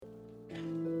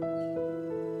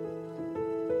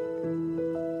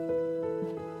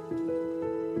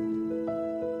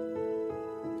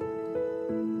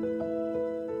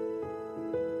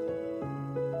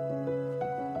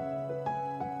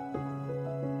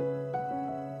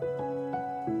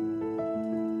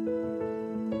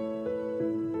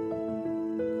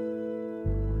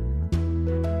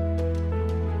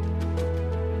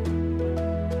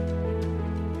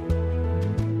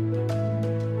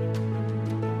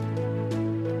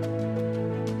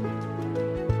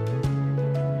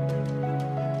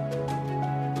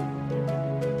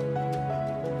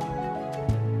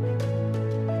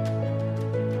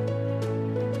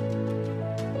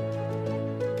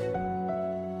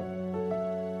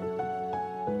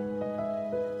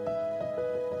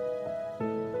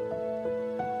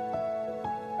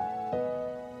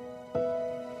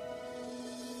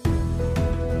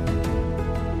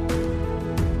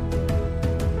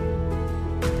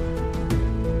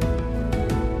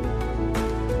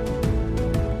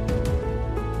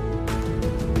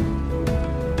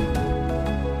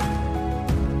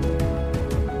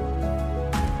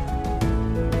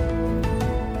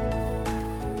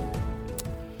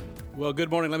Well,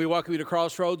 good morning. Let me welcome you to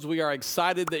Crossroads. We are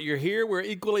excited that you're here. We're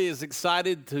equally as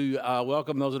excited to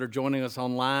welcome those that are joining us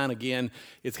online. Again,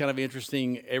 it's kind of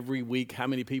interesting every week how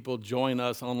many people join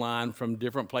us online from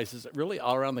different places, really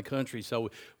all around the country. So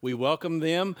we welcome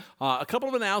them. A couple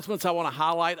of announcements I want to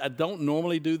highlight. I don't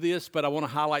normally do this, but I want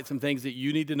to highlight some things that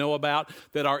you need to know about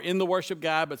that are in the worship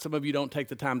guide, but some of you don't take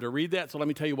the time to read that. So let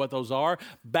me tell you what those are.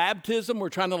 Baptism, we're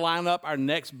trying to line up our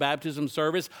next baptism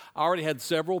service. I already had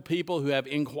several people who have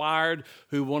inquired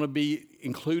who want to be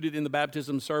included in the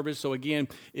baptism service. So again,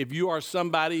 if you are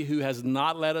somebody who has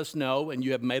not let us know and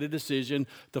you have made a decision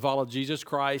to follow Jesus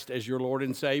Christ as your Lord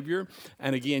and Savior,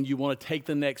 and again, you want to take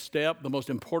the next step, the most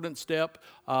important step,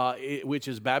 which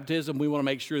is baptism, we want to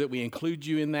make sure that we include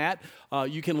you in that.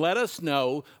 You can let us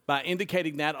know by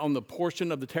indicating that on the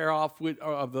portion of the tear-off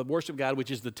of the worship guide,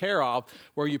 which is the tear-off,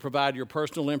 where you provide your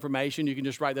personal information. You can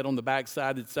just write that on the back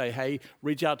side and say, hey,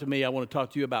 reach out to me. I want to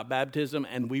talk to you about baptism,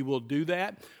 and we will do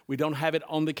that. We don't have it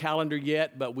on the calendar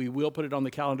yet, but we will put it on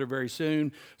the calendar very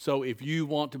soon. So if you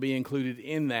want to be included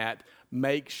in that,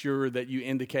 make sure that you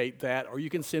indicate that, or you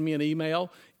can send me an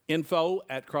email,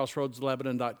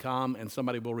 info@crossroadslebanon.com, and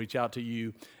somebody will reach out to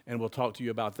you and we'll talk to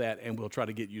you about that, and we'll try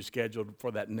to get you scheduled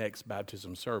for that next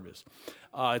baptism service.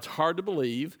 It's hard to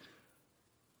believe.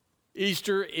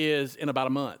 Easter is in about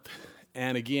a month.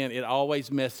 And again, it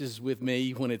always messes with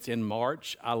me when it's in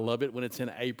March. I love it when it's in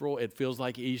April. It feels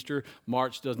like Easter.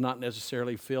 March does not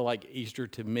necessarily feel like Easter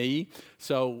to me.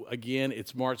 So again,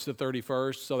 it's March the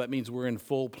 31st, so that means we're in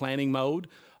full planning mode.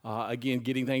 Again,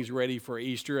 getting things ready for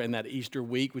Easter and that Easter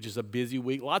week, which is a busy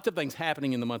week. Lots of things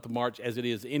happening in the month of March, as it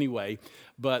is anyway,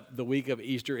 but the week of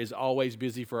Easter is always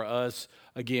busy for us.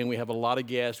 Again, we have a lot of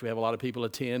guests. We have a lot of people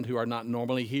attend who are not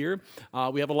normally here.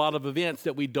 We have a lot of events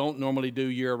that we don't normally do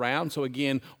year-round. So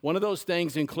again, one of those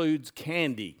things includes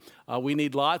candy. We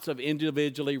need lots of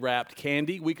individually wrapped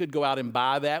candy. We could go out and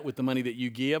buy that with the money that you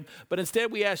give, but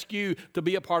instead we ask you to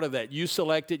be a part of that. You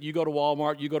select it. You go to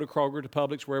Walmart, you go to Kroger, to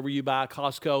Publix, wherever you buy,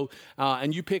 Costco,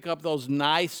 and you pick up those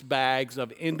nice bags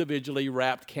of individually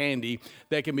wrapped candy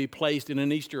that can be placed in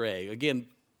an Easter egg. Again,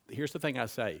 here's the thing I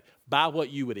say. Buy what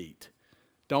you would eat.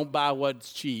 Don't buy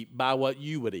what's cheap. Buy what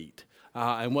you would eat.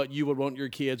 And what you would want your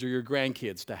kids or your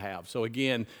grandkids to have. So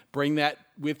again, bring that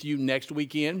with you next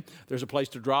weekend. There's a place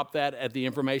to drop that at the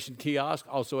information kiosk,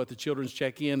 also at the children's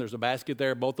check-in. There's a basket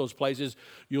there. Both those places,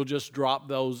 you'll just drop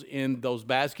those in those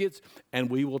baskets, and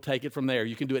we will take it from there.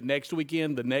 You can do it next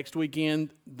weekend, the next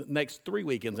 3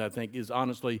 weekends, I think, is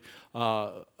honestly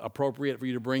appropriate for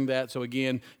you to bring that. So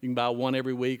again, you can buy one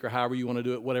every week or however you want to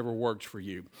do it, whatever works for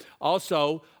you.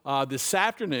 Also, this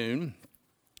afternoon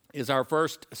is our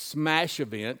first Smash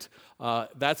event.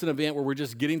 That's an event where we're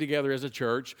just getting together as a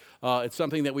church. It's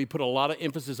something that we put a lot of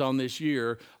emphasis on this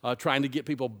year, trying to get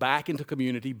people back into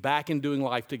community, back in doing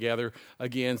life together.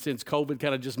 Again, since COVID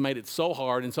kind of just made it so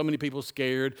hard and so many people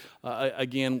scared.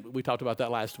 Again, we talked about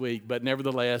that last week, but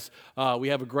nevertheless, we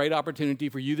have a great opportunity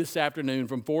for you this afternoon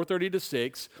from 4:30 to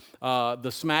 6. The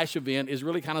Smash event is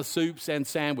really kind of soups and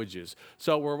sandwiches.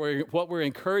 So what we're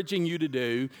encouraging you to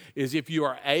do is, if you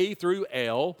are A through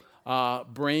L,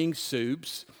 bring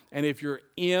soups, and if you're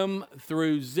M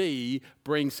through Z,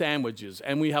 bring sandwiches.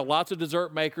 And we have lots of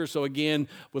dessert makers, so again,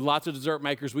 with lots of dessert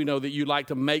makers, we know that you like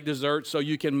to make desserts, so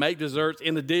you can make desserts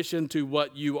in addition to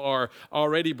what you are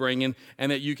already bringing,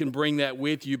 and that you can bring that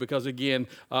with you, because again,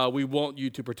 we want you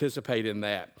to participate in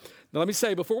that. Now, let me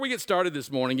say, before we get started this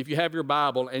morning, if you have your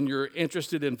Bible and you're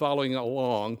interested in following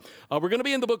along, we're going to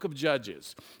be in the book of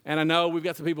Judges. And I know we've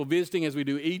got some people visiting as we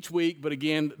do each week, but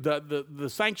again, the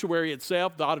sanctuary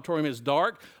itself, the auditorium is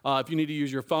dark. If you need to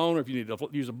use your phone, or if you need to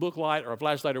use a book light or a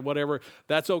flashlight or whatever,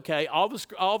 that's okay. All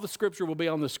the scripture will be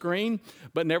on the screen,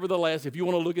 but nevertheless, if you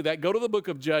want to look at that, go to the book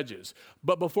of Judges.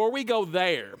 But before we go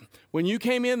there, when you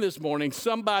came in this morning,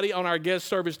 somebody on our guest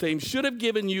service team should have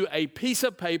given you a piece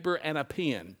of paper and a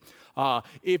pen.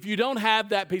 If you don't have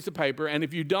that piece of paper and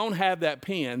if you don't have that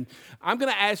pen, I'm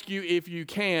going to ask you, if you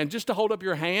can, just to hold up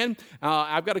your hand.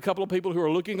 I've got a couple of people who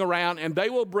are looking around, and they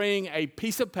will bring a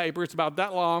piece of paper, it's about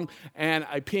that long, and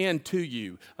a pen to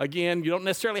you. Again, you don't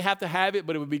necessarily have to have it,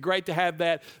 but it would be great to have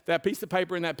that piece of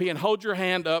paper and that pen. Hold your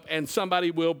hand up, and somebody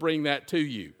will bring that to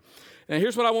you. Now,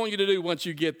 here's what I want you to do once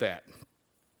you get that.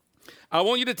 I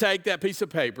want you to take that piece of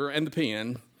paper and the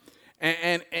pen,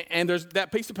 and there's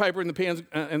that piece of paper and the pens,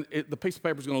 the piece of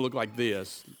paper is going to look like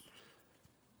this.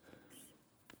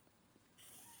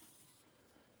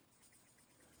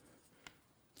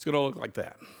 It's going to look like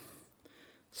that.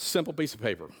 Simple piece of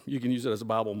paper. You can use it as a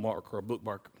Bible mark or a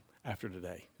bookmark after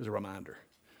today as a reminder.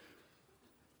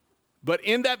 But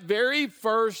in that very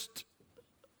first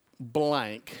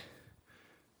blank,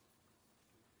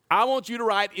 I want you to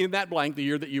write in that blank the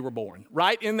year that you were born.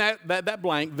 Write in that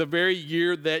blank the very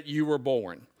year that you were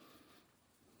born.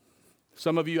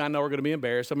 Some of you I know are going to be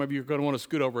embarrassed. Some of you are going to want to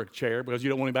scoot over a chair because you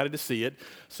don't want anybody to see it.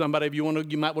 Somebody of you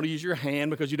might want to use your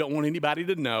hand because you don't want anybody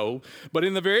to know. But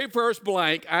in the very first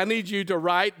blank, I need you to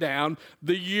write down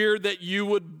the year that you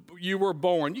were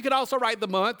born. You could also write the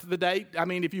month, the date,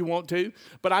 if you want to.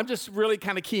 But I'm just really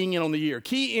kind of keying in on the year.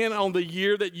 Key in on the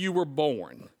year that you were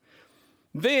born.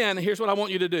 Then, here's what I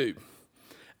want you to do.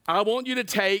 I want you to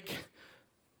take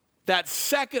that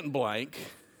second blank,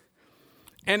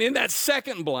 and in that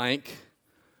second blank,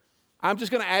 I'm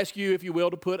just going to ask you, if you will,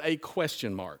 to put a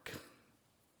question mark.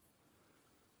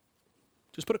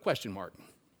 Just put a question mark.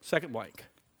 Second blank.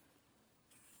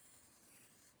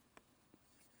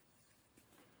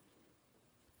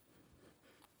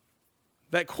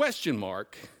 That question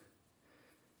mark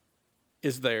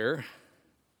is there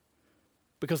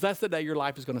because that's the day your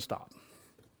life is going to stop.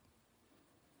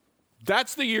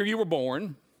 That's the year you were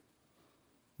born.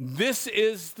 This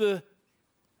is the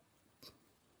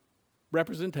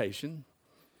representation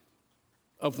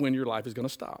of when your life is going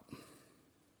to stop.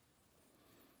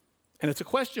 And it's a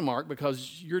question mark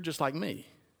because you're just like me.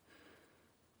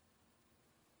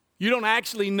 You don't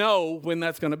actually know when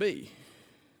that's going to be.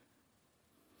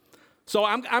 So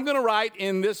I'm going to write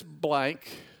in this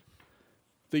blank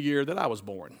the year that I was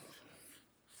born.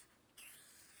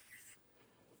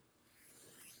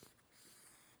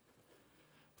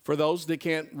 For those that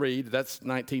can't read, that's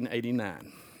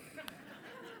 1989.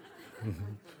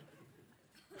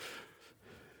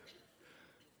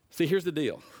 See, here's the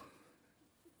deal.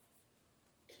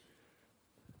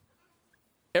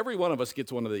 Every one of us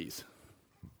gets one of these.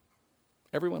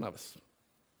 Every one of us.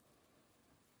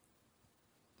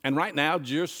 And right now,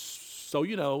 just so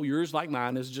you know, yours like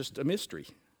mine is just a mystery.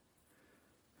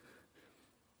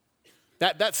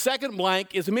 That second blank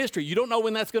is a mystery. You don't know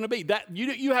when that's going to be.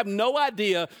 You have no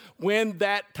idea when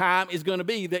that time is going to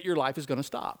be that your life is going to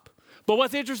stop. But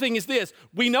what's interesting is this.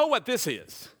 We know what this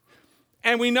is.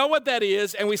 And we know what that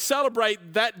is, and we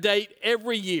celebrate that date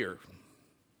every year.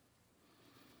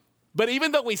 But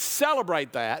even though we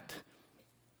celebrate that,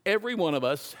 every one of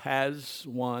us has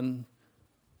one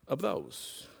of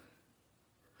those.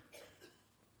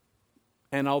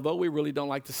 And although we really don't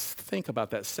like to think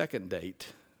about that second date,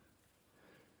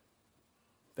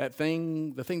 the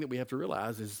thing that we have to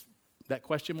realize is that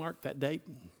question mark, that date,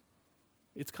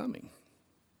 it's coming.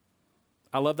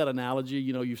 I love that analogy.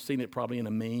 You know, you've seen it probably in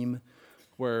a meme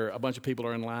where a bunch of people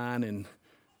are in line and,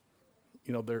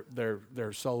 you know,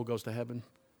 their soul goes to heaven.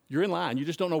 You're in line. You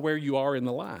just don't know where you are in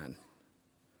the line.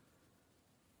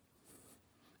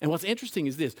 And what's interesting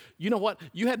is this. You know what?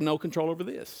 You had no control over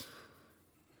this.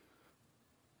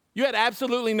 You had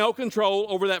absolutely no control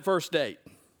over that first date.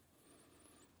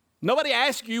 Nobody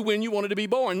asked you when you wanted to be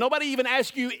born. Nobody even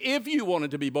asked you if you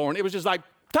wanted to be born. It was just like,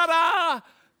 ta-da!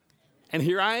 And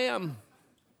here I am.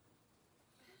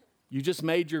 You just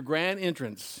made your grand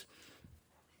entrance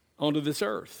onto this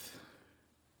earth.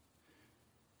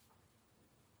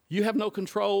 You have no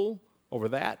control over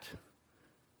that,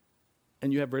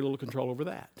 and you have very little control over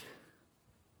that.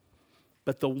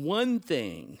 But the one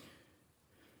thing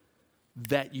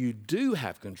that you do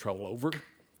have control over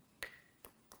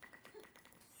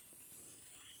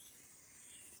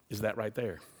is that right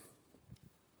there.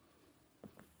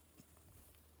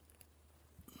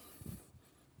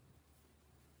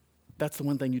 That's the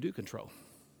one thing you do control.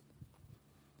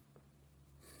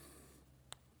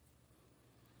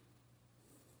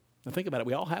 Now think about it.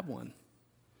 We all have one.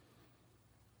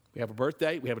 We have a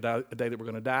birthday. We have a day that we're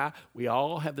going to die. We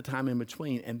all have the time in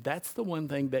between. And that's the one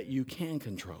thing that you can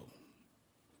control.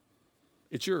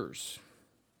 It's yours.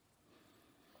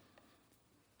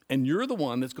 And you're the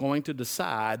one that's going to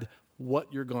decide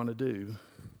what you're going to do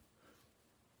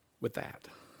with that.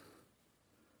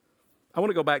 I want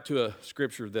to go back to a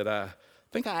scripture that I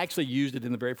think I actually used it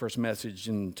in the very first message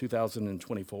in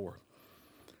 2024.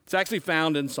 It's actually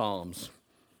found in Psalms.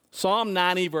 Psalm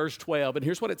 90, verse 12. And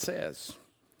here's what it says.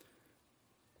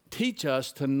 Teach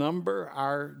us to number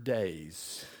our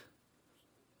days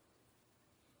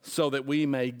so that we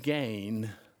may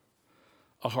gain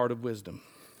a heart of wisdom.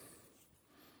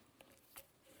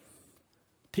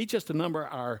 Teach us to number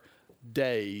our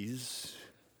days,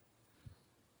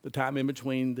 the time in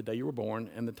between the day you were born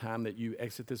and the time that you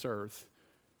exit this earth.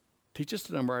 Teach us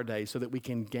to number our days so that we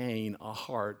can gain a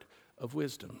heart of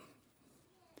wisdom.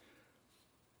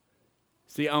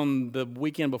 See, on the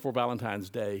weekend before Valentine's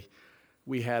Day,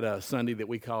 we had a Sunday that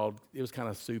we called, it was kind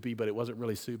of soupy, but it wasn't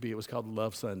really soupy. It was called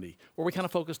Love Sunday, where we kind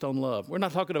of focused on love. We're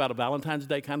not talking about a Valentine's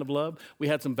Day kind of love. We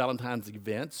had some Valentine's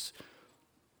events.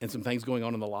 and some things going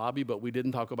on in the lobby, but we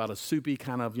didn't talk about a soupy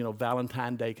kind of,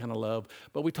 Valentine Day kind of love,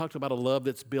 but we talked about a love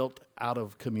that's built out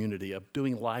of community, of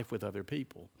doing life with other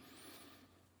people.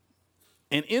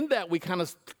 And in that, we kind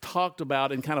of talked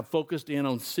about and kind of focused in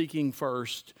on seeking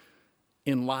first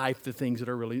in life the things that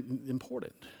are really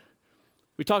important.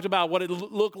 We talked about what it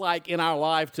looked like in our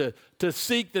life to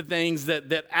seek the things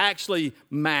that actually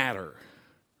matter.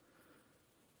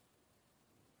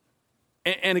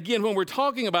 And again, when we're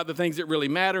talking about the things that really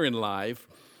matter in life,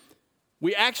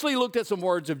 we actually looked at some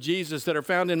words of Jesus that are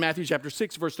found in Matthew chapter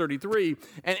 6, verse 33.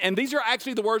 And these are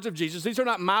actually the words of Jesus. These are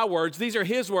not my words. These are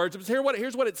his words.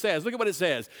 Here's what it says. Look at what it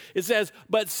says. It says,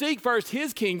 "But seek first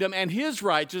his kingdom and his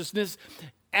righteousness,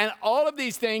 and all of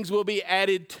these things will be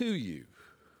added to you."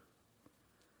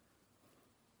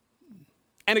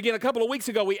 And again, a couple of weeks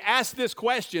ago, we asked this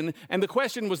question, and the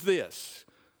question was this: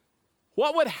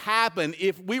 what would happen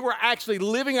if we were actually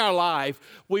living our life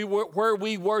where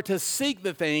we were to seek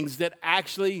the things that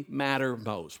actually matter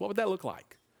most? What would that look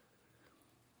like?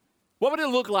 What would it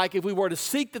look like if we were to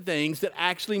seek the things that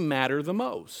actually matter the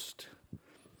most?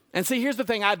 And see, here's the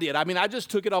thing I did. I just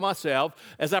took it on myself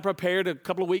as I prepared a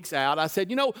couple of weeks out. I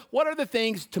said, what are the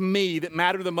things to me that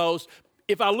matter the most?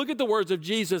 If I look at the words of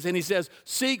Jesus and he says,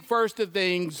 seek first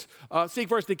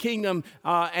the kingdom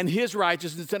and his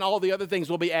righteousness, and all the other things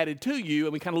will be added to you.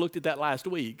 And we kind of looked at that last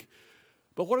week.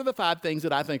 But what are the 5 things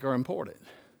that I think are important?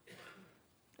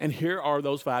 And here are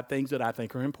those 5 things that I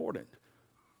think are important,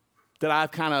 that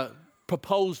I've kind of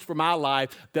proposed for my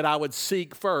life that I would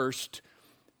seek first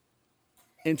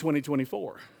in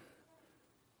 2024.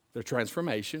 They're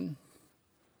transformation,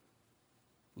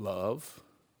 love,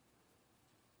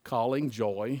 calling,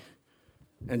 joy,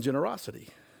 and generosity.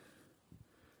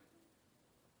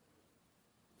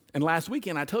 And last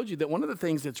weekend, I told you that one of the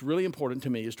things that's really important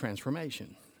to me is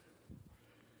transformation.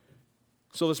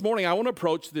 So this morning, I want to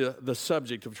approach the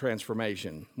subject of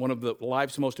transformation, one of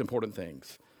life's most important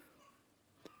things.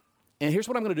 And here's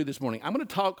what I'm going to do this morning. I'm going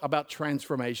to talk about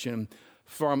transformation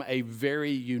from a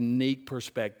very unique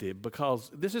perspective, because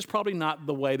this is probably not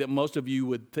the way that most of you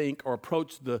would think or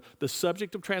approach the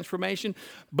subject of transformation,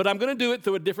 but I'm going to do it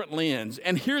through a different lens.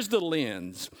 And here's the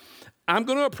lens. I'm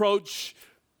going to approach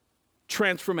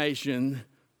transformation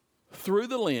through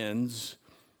the lens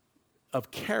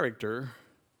of character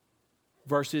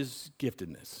versus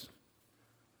giftedness.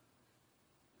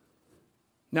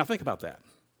 Now think about that.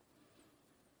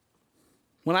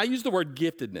 When I use the word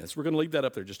giftedness, we're going to leave that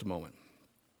up there just a moment.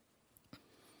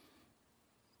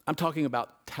 I'm talking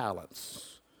about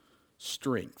talents,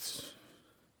 strengths.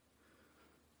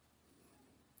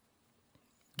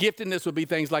 Giftedness would be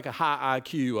things like a high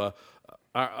IQ,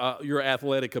 your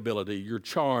athletic ability, your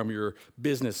charm, your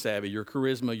business savvy, your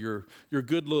charisma, your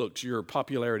good looks, your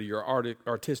popularity, your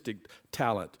artistic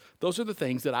talent. Those are the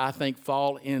things that I think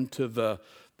fall into the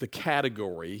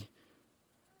category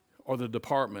or the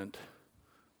department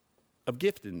of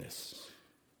giftedness.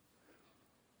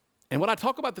 And when I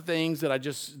talk about the things that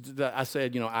I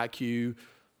said, IQ,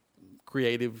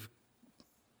 creative,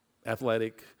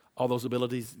 athletic, all those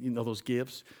abilities, those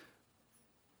gifts,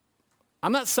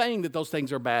 I'm not saying that those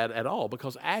things are bad at all,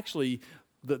 because actually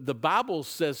the Bible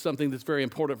says something that's very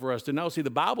important for us to know. See, the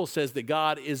Bible says that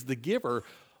God is the giver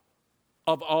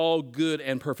of all good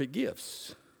and perfect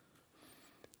gifts.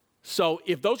 So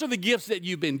if those are the gifts that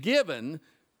you've been given,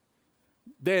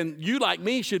 then you, like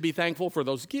me, should be thankful for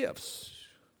those gifts.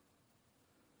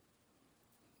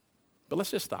 But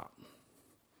let's just stop.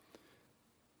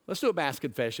 Let's do a mass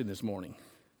confession this morning.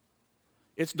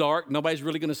 It's dark. Nobody's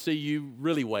really going to see you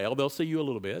really well. They'll see you a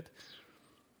little bit.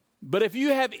 But if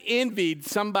you have envied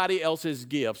somebody else's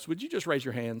gifts, would you just raise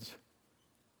your hands?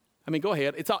 Go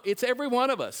ahead. It's every one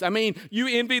of us. You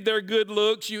envied their good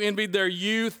looks. You envied their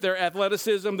youth, their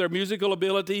athleticism, their musical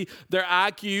ability, their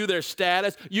IQ, their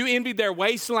status. You envied their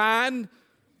waistline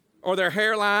or their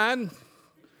hairline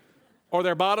or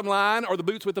their bottom line or the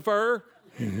boots with the fur.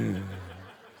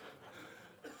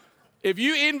 If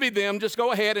you envied them, just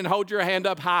go ahead and hold your hand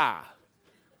up high,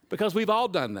 because we've all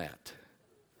done that.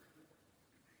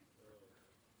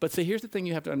 But see, here's the thing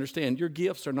you have to understand. Your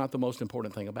gifts are not the most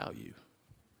important thing about you.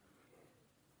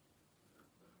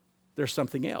 There's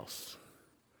something else.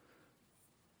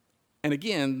 And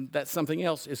again, that something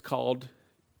else is called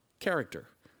character.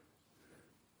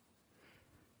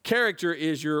 Character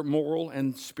is your moral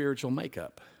and spiritual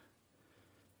makeup.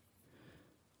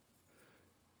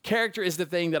 Character is the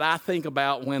thing that I think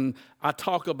about when I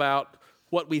talk about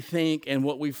what we think and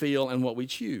what we feel and what we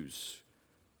choose.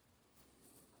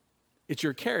 It's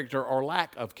your character or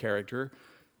lack of character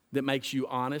that makes you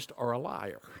honest or a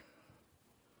liar.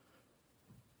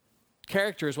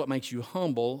 Character is what makes you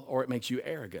humble or it makes you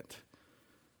arrogant.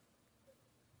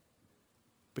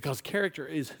 Because character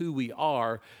is who we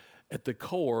are at the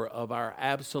core of our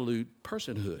absolute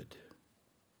personhood.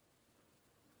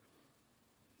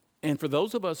 And for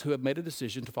those of us who have made a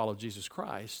decision to follow Jesus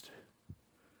Christ,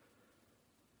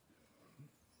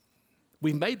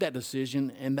 we made that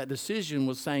decision, and that decision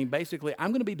was saying basically, I'm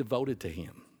going to be devoted to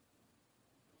him.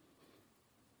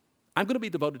 I'm going to be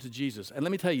devoted to Jesus. And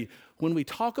let me tell you, when we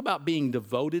talk about being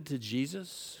devoted to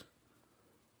Jesus,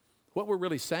 what we're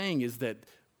really saying is that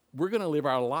we're going to live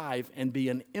our life and be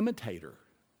an imitator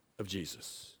of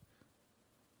Jesus.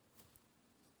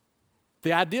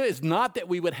 The idea is not that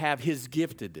we would have his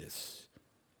giftedness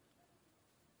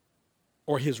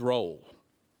or his role,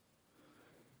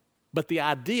 but the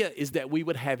idea is that we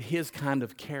would have his kind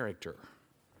of character.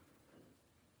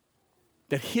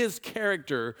 That his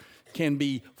character can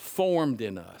be formed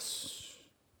in us.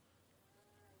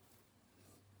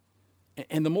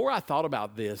 And the more I thought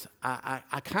about this,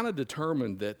 I kind of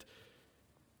determined that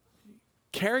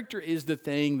character is the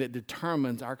thing that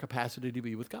determines our capacity to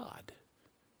be with God.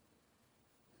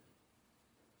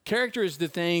 Character is the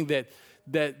thing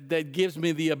that gives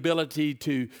me the ability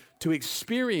to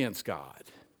experience God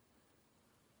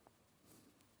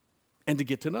and to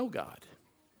get to know God.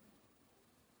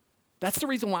 That's the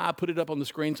reason why I put it up on the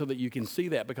screen so that you can see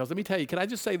that. Because let me tell you, can I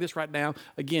just say this right now?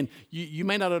 Again, you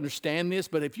may not understand this,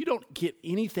 but if you don't get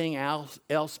anything else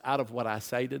out of what I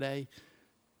say today,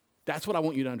 that's what I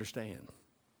want you to understand.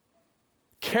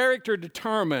 Character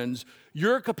determines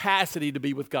your capacity to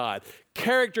be with God.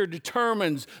 Character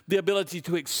determines the ability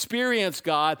to experience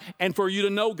God and for you to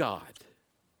know God.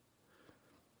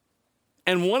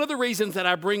 And one of the reasons that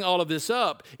I bring all of this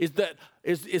up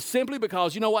is simply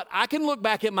because, you know what, I can look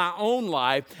back at my own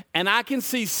life and I can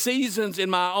see seasons in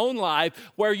my own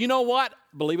life where, you know what,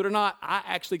 believe it or not, I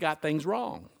actually got things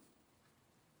wrong.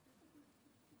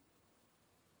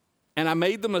 And I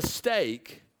made the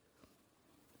mistake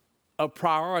of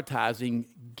prioritizing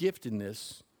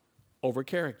giftedness over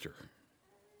character.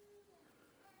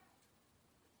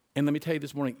 And let me tell you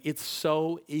this morning, it's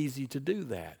so easy to do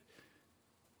that.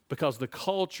 Because the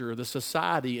culture, the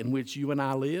society in which you and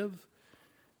I live,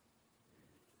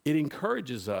 it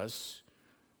encourages us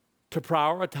to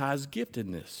prioritize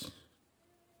giftedness.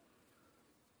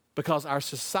 Because our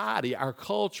society, our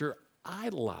culture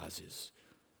idolizes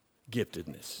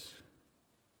giftedness.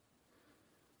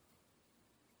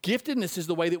 Giftedness is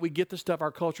the way that we get the stuff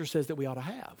our culture says that we ought to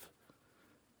have.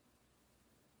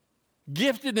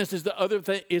 Giftedness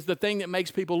is the thing that makes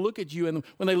people look at you, and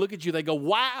when they look at you, they go,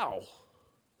 wow.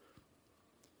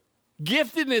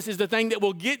 Giftedness is the thing that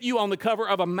will get you on the cover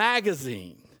of a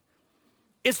magazine.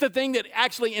 It's the thing that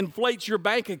actually inflates your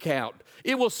bank account.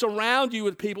 It will surround you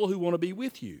with people who want to be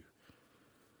with you.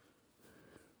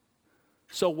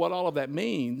 So what all of that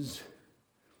means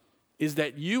is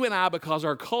that you and I, because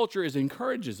our culture is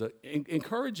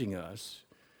encouraging us,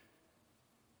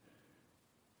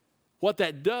 what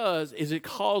that does is it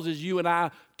causes you and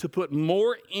I to put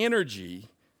more energy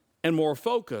and more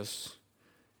focus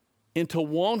into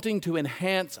wanting to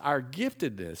enhance our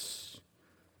giftedness.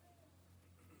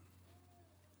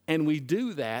 And we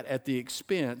do that at the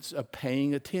expense of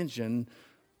paying attention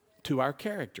to our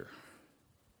character.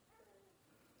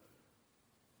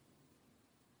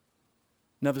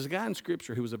 Now, there's a guy in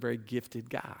Scripture who was a very gifted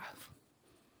guy.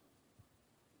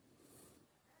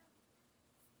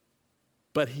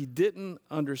 But he didn't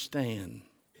understand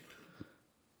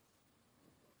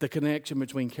the connection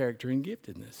between character and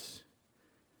giftedness.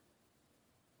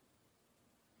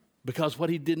 Because what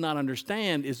he did not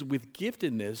understand is with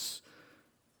giftedness,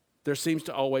 there seems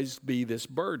to always be this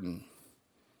burden.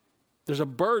 There's a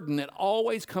burden that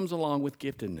always comes along with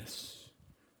giftedness.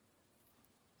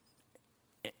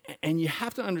 And you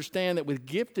have to understand that with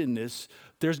giftedness,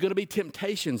 there's going to be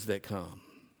temptations that come.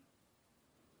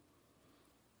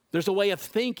 There's a way of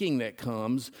thinking that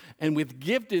comes, and with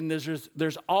giftedness,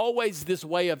 there's always this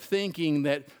way of thinking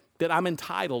that I'm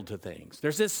entitled to things.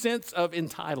 There's this sense of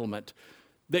entitlement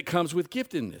that comes with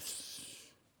giftedness.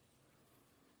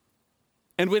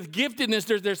 And with giftedness,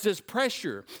 there's this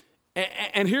pressure.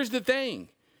 And here's the thing.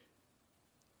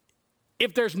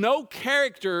 If there's no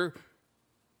character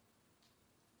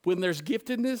when there's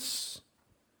giftedness,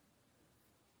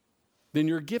 then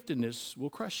your giftedness will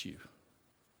crush you.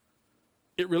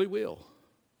 It really will.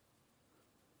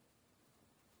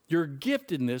 Your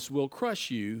giftedness will crush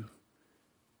you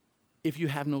if you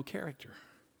have no character.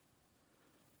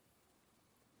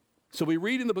 So we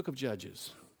read in the book of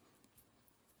Judges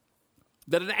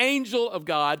that an angel of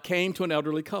God came to an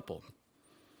elderly couple.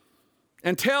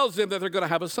 and tells them that they're going to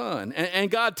have a son. And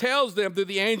God tells them through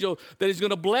the angel that he's going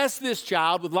to bless this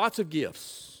child with lots of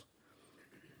gifts.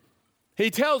 He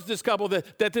tells this couple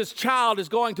that this child is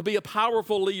going to be a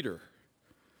powerful leader.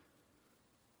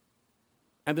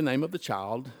 And the name of the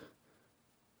child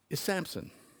is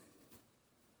Samson.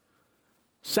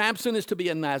 Samson is to be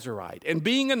a Nazirite. And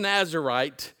being a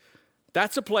Nazirite,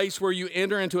 that's a place where you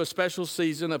enter into a special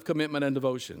season of commitment and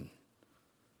devotion.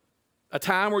 A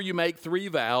time where you make 3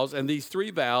 vows, and these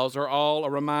 3 vows are all a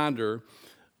reminder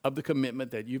of the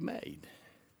commitment that you've made.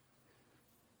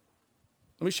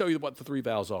 Let me show you what the 3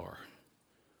 vows are.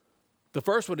 The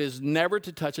first one is never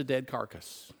to touch a dead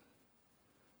carcass.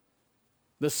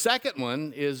 The second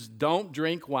one is don't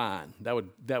drink wine. That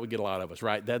would get a lot of us,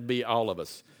 right? That'd be all of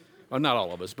us. Well, not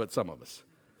all of us, but some of us.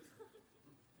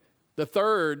 The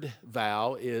third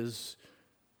vow is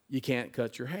you can't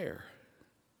cut your hair.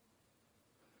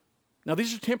 Now,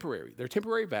 these are temporary. They're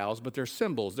temporary vows, but they're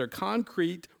symbols. They're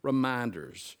concrete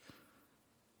reminders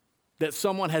that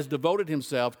someone has devoted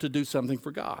himself to do something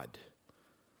for God.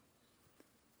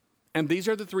 And these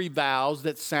are the 3 vows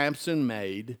that Samson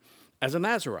made as a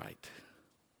Nazirite.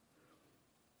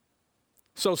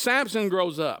 So Samson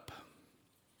grows up.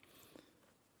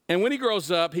 And when he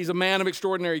grows up, he's a man of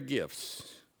extraordinary gifts.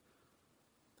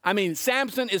 I mean,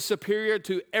 Samson is superior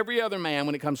to every other man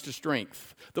when it comes to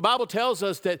strength. The Bible tells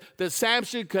us that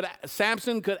Samson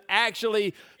could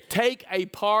actually take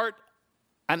apart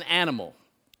an animal,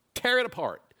 tear it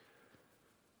apart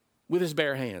with his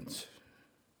bare hands.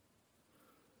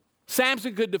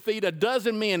 Samson could defeat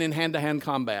 12 men in hand-to-hand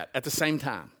combat at the same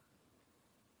time.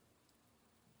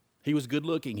 He was good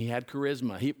looking. He had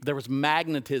charisma. There was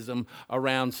magnetism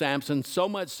around Samson, so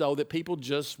much so that people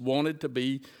just wanted to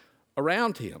be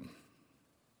around him.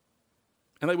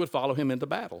 And they would follow him into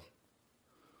battle.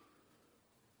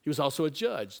 He was also a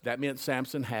judge. That meant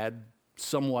Samson had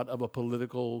somewhat of a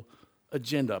political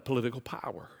agenda, political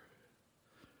power.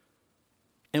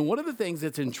 And one of the things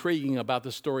that's intriguing about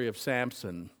the story of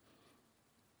Samson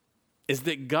is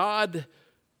that God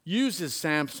uses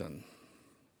Samson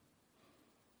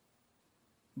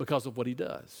because of what he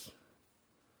does.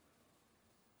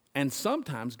 And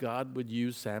sometimes God would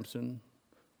use Samson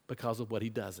because of what he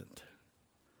doesn't.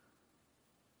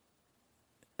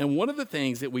 And one of the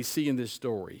things that we see in this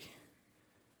story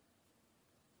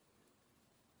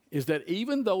is that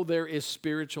even though there is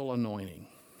spiritual anointing,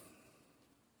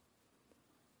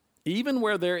 even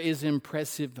where there is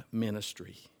impressive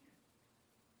ministry,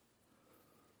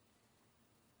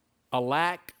 a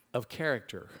lack of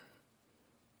character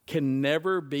can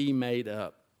never be made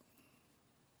up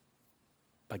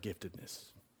by giftedness.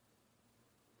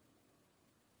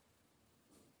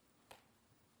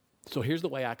 So here's the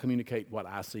way I communicate what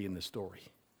I see in this story.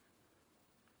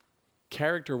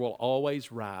 Character will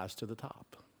always rise to the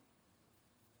top.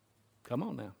 Come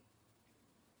on now.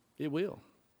 It will.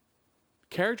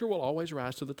 Character will always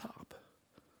rise to the top.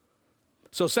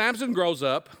 So Samson grows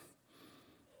up,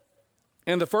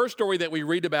 and the first story that we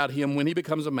read about him when he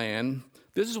becomes a man,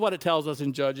 this is what it tells us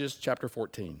in Judges chapter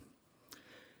 14.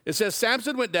 It says,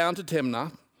 Samson went down to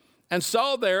Timnah and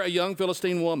saw there a young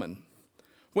Philistine woman.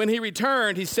 When he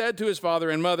returned, he said to his father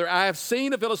and mother, I have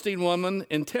seen a Philistine woman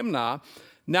in Timnah.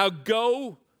 Now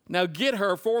get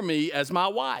her for me as my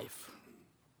wife.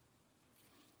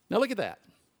 Now look at that.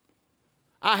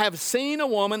 I have seen a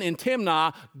woman in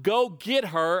Timnah. Go get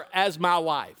her as my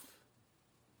wife.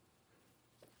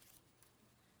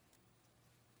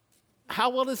 How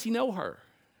well does he know her?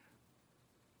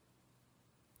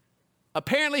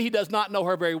 Apparently, he does not know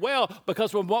her very well,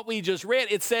 because from what we just read,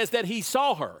 it says that he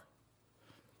saw her.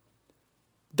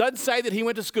 Doesn't say that he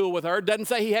went to school with her. Doesn't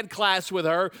say he had class with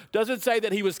her. Doesn't say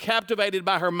that he was captivated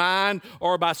by her mind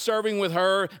or by serving with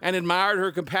her and admired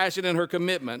her compassion and her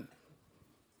commitment.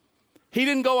 He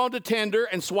didn't go on to Tinder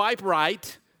and swipe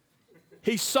right.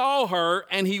 He saw her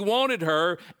and he wanted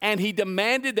her, and he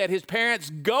demanded that his parents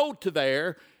go to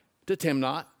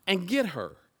Timnah and get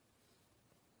her.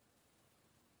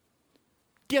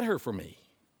 Get her for me.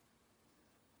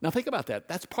 Now think about that.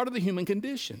 That's part of the human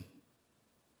condition.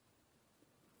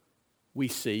 We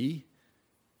see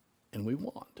and we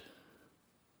want.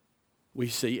 We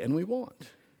see and we want.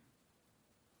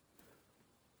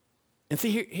 And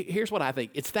see, here's what I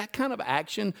think. It's that kind of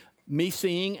action, me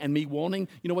seeing and me wanting,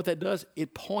 you know what that does?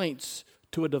 It points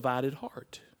to a divided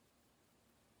heart.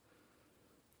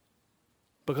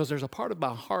 Because there's a part of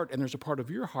my heart and there's a part of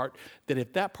your heart that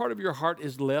if that part of your heart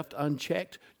is left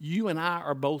unchecked, you and I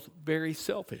are both very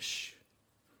selfish.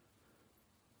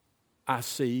 I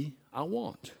see, I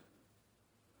want.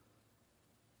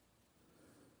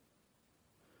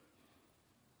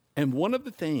 And one of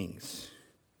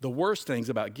the worst things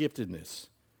about giftedness,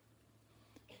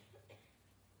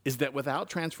 is that without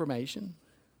transformation,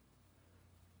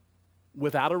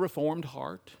 without a reformed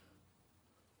heart,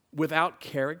 without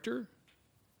character,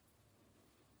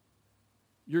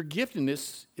 your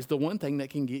giftedness is the one thing that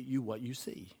can get you what you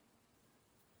see.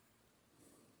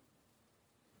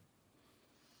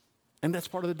 And that's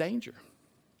part of the danger.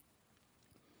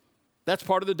 That's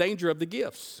part of the danger of the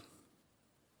gifts.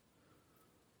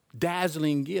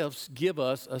 Dazzling gifts give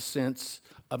us a sense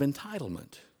of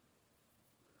entitlement.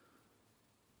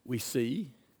 We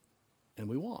see and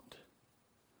we want.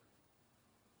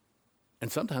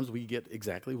 And sometimes we get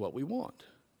exactly what we want,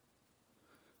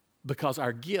 because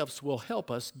our gifts will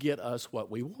help us get us what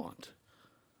we want.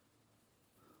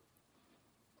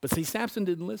 But see, Samson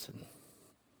didn't listen.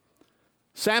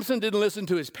 Samson didn't listen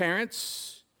to his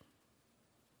parents.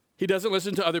 He doesn't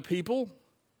listen to other people.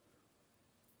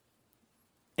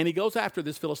 And he goes after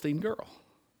this Philistine girl.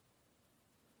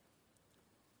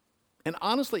 And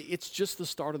honestly, it's just the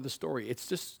start of the story. It's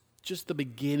just the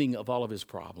beginning of all of his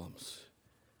problems.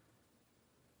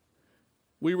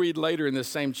 We read later in this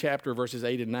same chapter, verses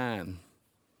 8 and 9,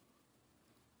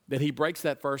 that he breaks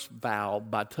that first vow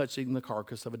by touching the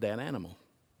carcass of a dead animal.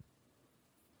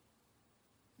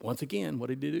 Once again, what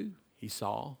did he do? He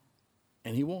saw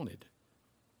and he wanted.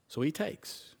 So he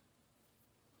takes.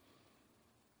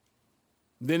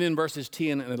 Then in verses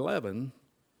 10 and 11,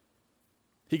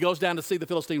 he goes down to see the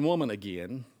Philistine woman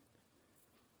again.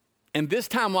 And this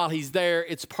time while he's there,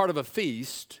 it's part of a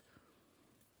feast.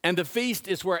 And the feast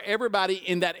is where everybody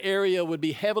in that area would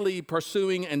be heavily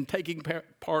pursuing and taking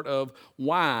part of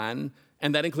wine,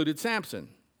 and that included Samson.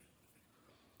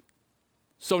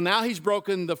 So now he's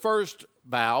broken the first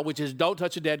vow, which is don't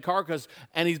touch a dead carcass,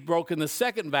 and he's broken the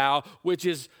second vow, which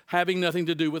is having nothing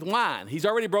to do with wine. He's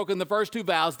already broken the first two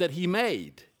vows that he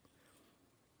made.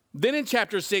 Then in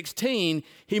chapter 16,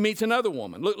 he meets another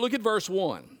woman. Look at verse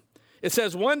 1. It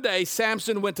says, one day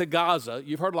Samson went to Gaza.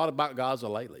 You've heard a lot about Gaza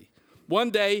lately. One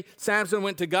day, Samson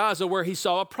went to Gaza where he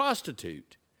saw a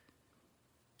prostitute.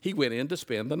 He went in to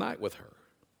spend the night with her.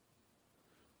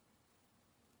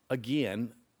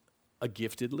 Again, a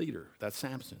gifted leader. That's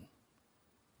Samson.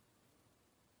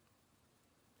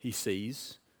 He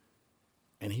sees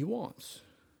and he wants.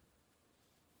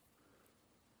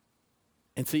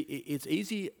 And see, it's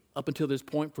easy up until this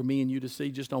point for me and you to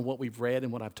see, just on what we've read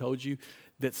and what I've told you,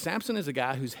 that Samson is a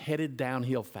guy who's headed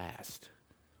downhill fast.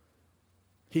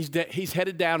 He's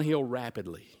headed downhill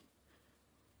rapidly.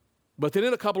 But then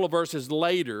in a couple of verses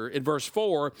later, in verse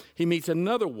 4, he meets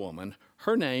another woman.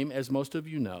 Her name, as most of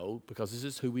you know, because this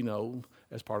is who we know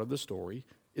as part of the story,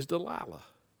 is Delilah.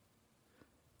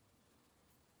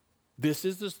 This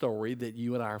is the story that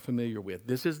you and I are familiar with.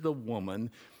 This is the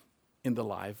woman in the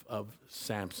life of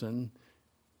Samson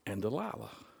and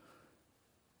Delilah.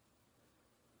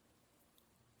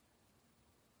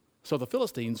 So the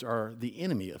Philistines are the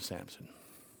enemy of Samson.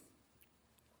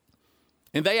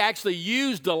 And they actually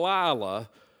use Delilah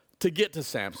to get to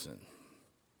Samson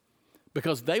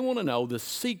because they want to know the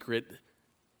secret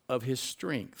of his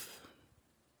strength.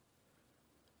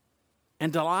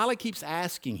 And Delilah keeps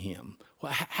asking him,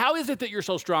 well, how is it that you're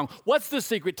so strong? What's the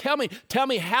secret? Tell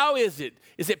me, how is it?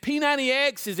 Is it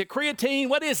P90X? Is it creatine?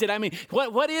 What is it? I mean,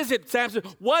 what is it, Samson?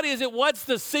 What is it? What's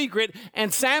the secret?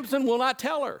 And Samson will not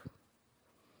tell her.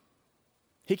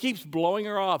 He keeps blowing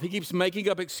her off. He keeps making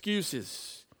up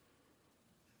excuses.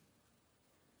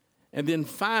 And then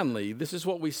finally, this is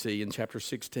what we see in chapter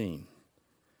 16.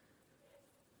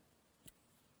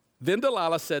 Then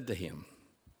Delilah said to him,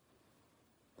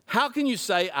 how can you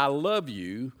say I love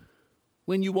you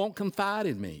when you won't confide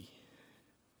in me?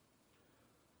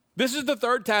 This is the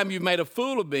third time you've made a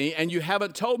fool of me, and you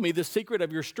haven't told me the secret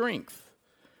of your strength.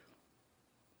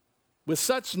 With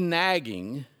such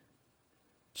nagging,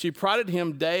 she prodded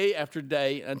him day after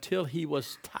day until he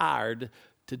was tired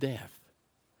to death.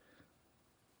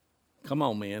 Come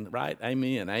on, man, right?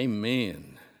 Amen,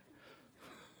 amen.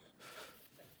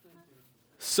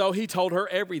 So he told her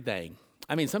everything.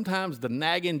 I mean, sometimes the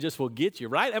nagging just will get you,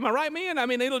 right? Am I right, man? I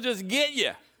mean, it'll just get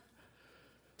you.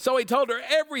 So he told her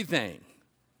everything.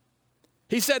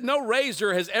 He said, no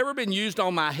razor has ever been used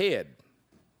on my head.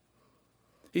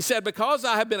 He said, because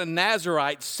I have been a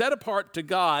Nazirite set apart to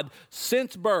God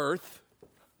since birth,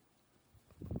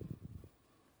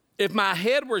 if my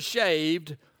head were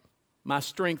shaved, my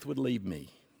strength would leave me,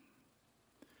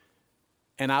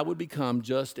 and I would become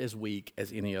just as weak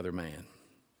as any other man.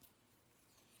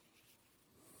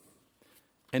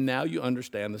 And now you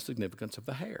understand the significance of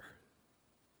the hair.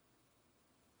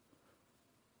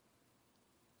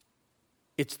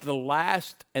 It's the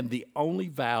last and the only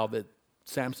vow that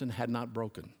Samson had not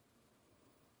broken.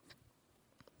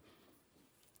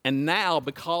 And now,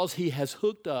 because he has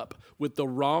hooked up with the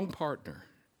wrong partner,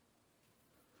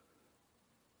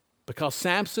 because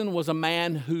Samson was a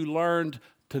man who learned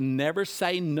to never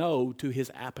say no to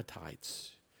his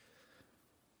appetites,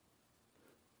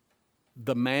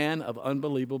 the man of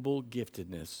unbelievable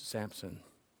giftedness, Samson,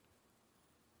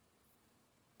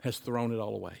 has thrown it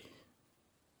all away.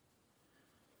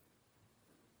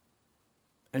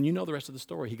 And you know the rest of the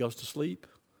story. He goes to sleep.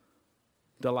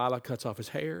 Delilah cuts off his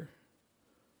hair.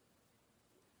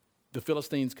 The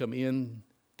Philistines come in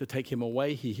to take him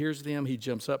away. He hears them. He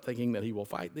jumps up thinking that he will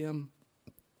fight them.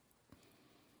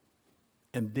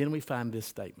 And then we find this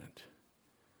statement.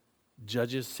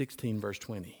 Judges 16, verse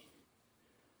 20.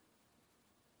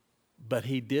 But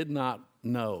he did not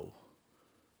know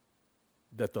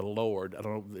that the Lord, I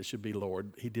don't know if it should be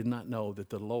Lord, he did not know that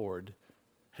the Lord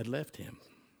had left him.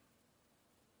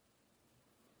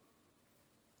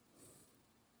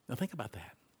 Now think about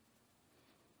that.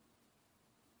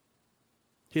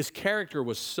 His character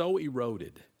was so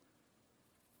eroded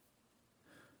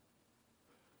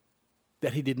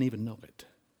that he didn't even know it.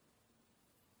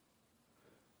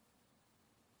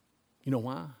 You know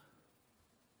why?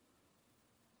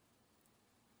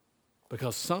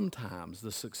 Because sometimes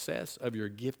the success of your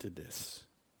giftedness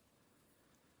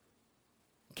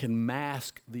can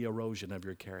mask the erosion of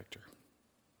your character.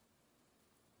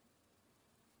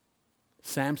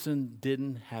 Samson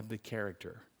didn't have the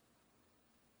character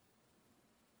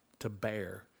to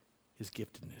bear his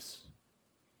giftedness.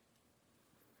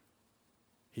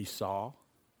 He saw,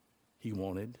 he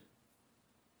wanted,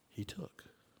 he took.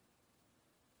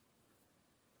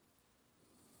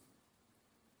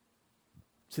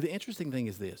 See, the interesting thing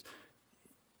is this.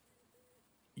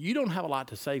 You don't have a lot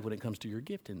to say when it comes to your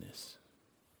giftedness.